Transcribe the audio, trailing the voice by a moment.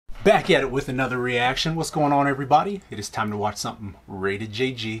Back at it with another reaction. What's going on, everybody? It is time to watch something rated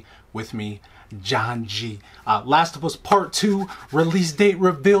JG with me, John G. Last of Us Part 2 release date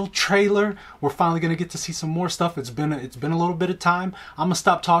reveal trailer. We're finally gonna get to see some more stuff. It's been a little bit of time. I'm gonna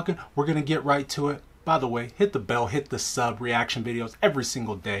stop talking. We're gonna get right to it. By the way, hit the bell, hit the sub. Reaction videos every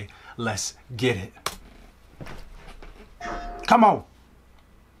single day. Let's get it. Come on.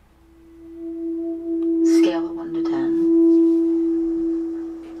 Scale of 1 to 10.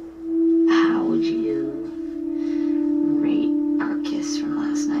 How would you rate our kiss from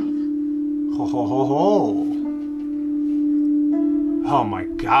last night? Ho ho ho ho. Oh my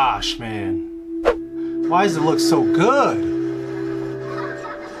gosh, man. Why does it look so good?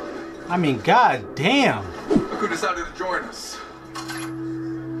 I mean, god damn. Look who decided to join us.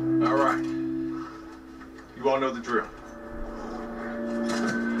 All right. You all know the drill.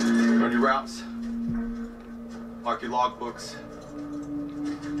 Run your routes. Mark your logbooks.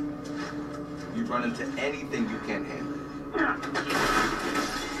 You run into anything you can't handle.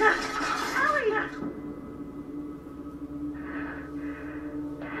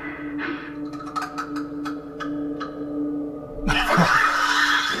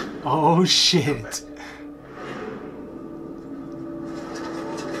 Oh shit.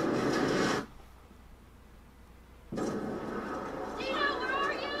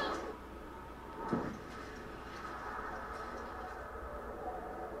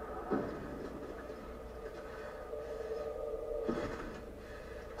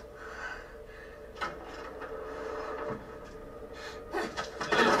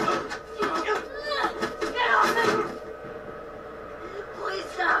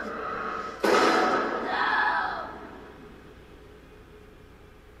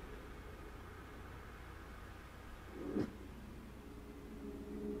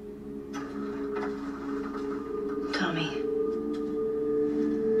 Tommy,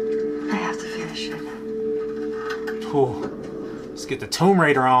 I have to finish it. Ooh. Let's get the Tomb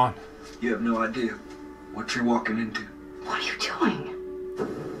Raider on. You have no idea what you're walking into. What are you doing?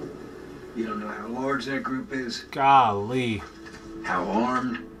 You don't know how large that group is, Golly. how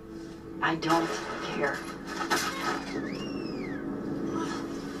armed. I don't care.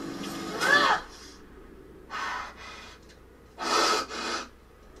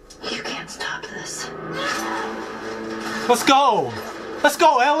 You can't stop this. Let's go. Let's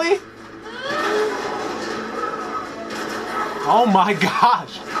go, Ellie. Oh my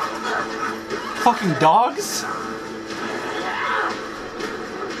gosh. Fucking dogs.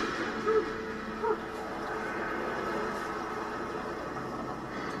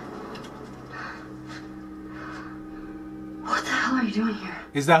 What the hell are you doing here?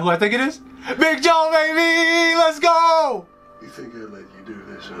 Is that who I think it is? Big Joe, baby! Let's go! You think I'd let you do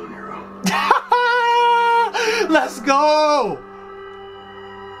this on your own? Let's go!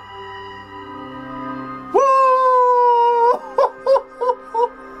 Woo!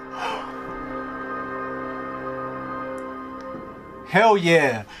 Hell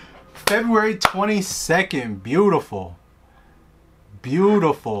yeah! February 22nd. Beautiful.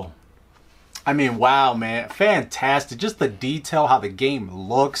 Beautiful. I mean, wow, man. Fantastic. Just the detail, how the game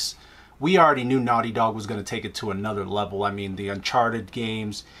looks. We already knew Naughty Dog was going to take it to another level. I mean, the Uncharted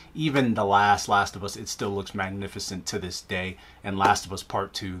games, even the Last of Us, it still looks magnificent to this day. And Last of Us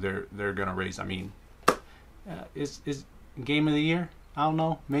Part 2, they're going to raise, I mean, is Game of the Year? I don't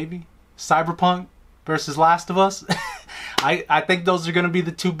know, maybe? Cyberpunk versus Last of Us? I think those are going to be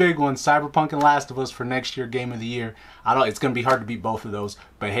the two big ones, Cyberpunk and Last of Us, for next year Game of the Year. It's going to be hard to beat both of those.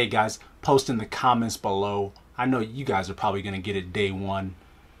 But hey guys, post in the comments below. I know you guys are probably going to get it day one.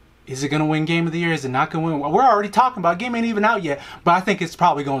 Is it going to win Game of the Year? Is it not going to win? Well, we're already talking about it. Game ain't even out yet. But I think it's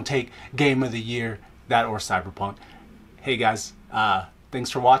probably going to take Game of the Year, that or Cyberpunk. Hey guys, thanks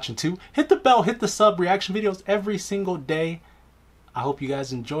for watching too. Hit the bell, hit the sub. Reaction videos every single day. I hope you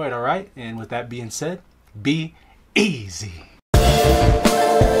guys enjoyed, alright? And with that being said, be easy.